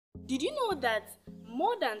Did you know that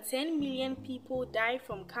more than 10 million people die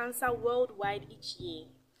from cancer worldwide each year?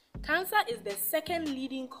 Cancer is the second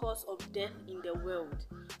leading cause of death in the world,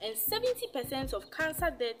 and 70% of cancer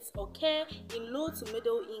deaths occur in low to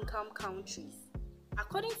middle income countries.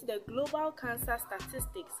 According to the Global Cancer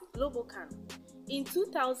Statistics (GlobalCan), in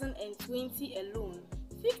 2020 alone,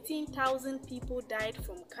 15,000 people died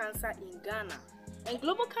from cancer in Ghana, and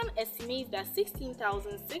GlobalCan estimates that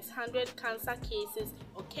 16,600 cancer cases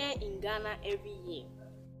occur in Ghana every year.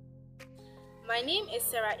 My name is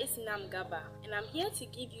Sarah Isinam Gaba, and I'm here to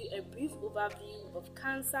give you a brief overview of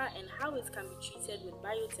cancer and how it can be treated with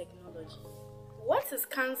biotechnology. What is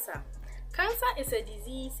cancer? Cancer is a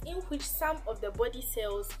disease in which some of the body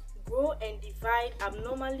cells grow and divide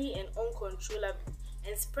abnormally and uncontrollably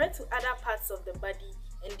and spread to other parts of the body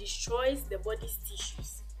and destroys the body's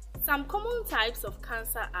tissues. Some common types of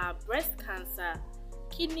cancer are breast cancer,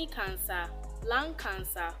 kidney cancer, lung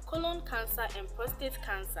cancer, colon cancer, and prostate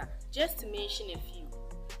cancer, just to mention a few.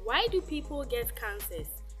 Why do people get cancers?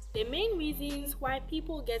 The main reasons why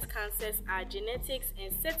people get cancers are genetics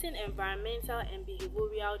and certain environmental and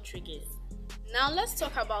behavioral triggers. Now let's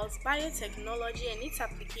talk about biotechnology and its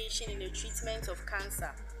application in the treatment of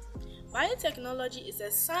cancer. Biotechnology is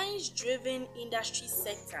a science-driven industry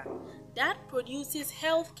sector that produces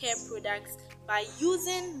healthcare products by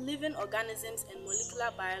using living organisms and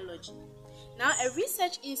molecular biology. Now, a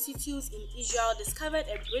research institute in Israel discovered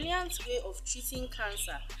a brilliant way of treating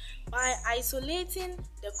cancer by isolating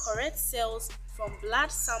the correct cells from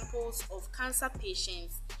blood samples of cancer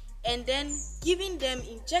patients and then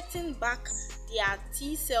injecting back their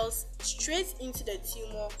T cells straight into the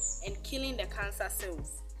tumor and killing the cancer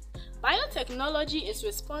cells. Biotechnology is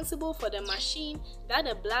responsible for the machine that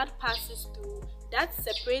the blood passes through that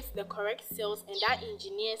separates the correct cells and that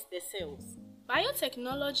engineers the cells.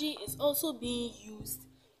 Biotechnology is also being used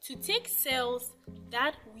to take cells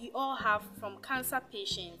that we all have from cancer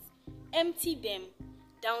patients, empty them,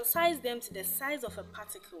 downsize them to the size of a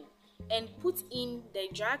particle, and put in the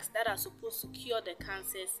drugs that are supposed to cure the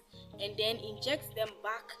cancers, and then inject them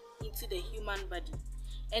back into the human body.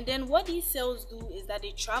 And then what these cells do is that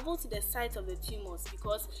they travel to the site of the tumors,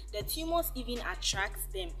 because the tumors even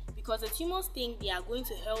attract them, because the tumors think they are going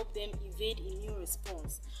to help them evade immune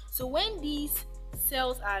response. So when these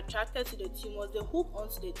cells are attracted to the tumors, they hook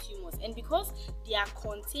onto the tumors, and because they are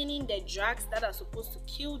containing the drugs that are supposed to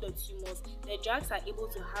kill the tumors, the drugs are able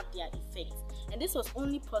to have their effect. And this was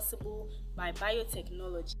only possible by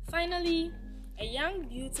biotechnology. Finally, a young,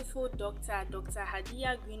 beautiful doctor, Dr.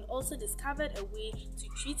 Hadia Green, also discovered a way to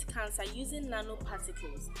treat cancer using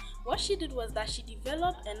nanoparticles. What she did was that she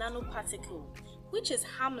developed a nanoparticle which is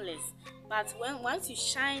harmless, but once you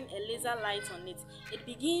shine a laser light on it, it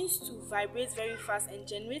begins to vibrate very fast and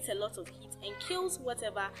generate a lot of heat and kills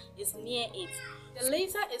whatever is near it. The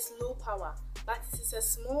laser is low power, but it is a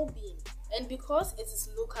small beam, and because it is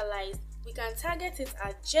localized, we can target it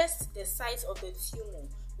at just the site of the tumor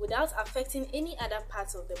without affecting any other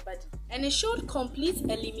parts of the body. And it showed complete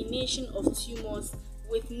elimination of tumors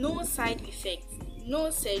with no side effects, no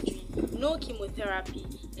surgery, no chemotherapy,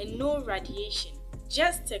 and no radiation,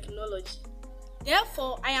 just technology.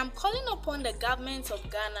 Therefore, I am calling upon the government of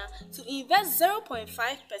Ghana to invest 0.5%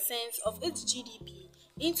 of its GDP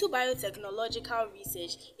into biotechnological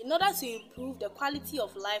research in order to improve the quality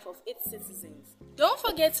of life of its citizens. Don't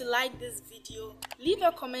forget to like this video, leave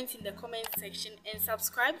a comment in the comment section, and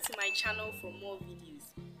subscribe to my channel for more videos.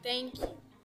 Thank you.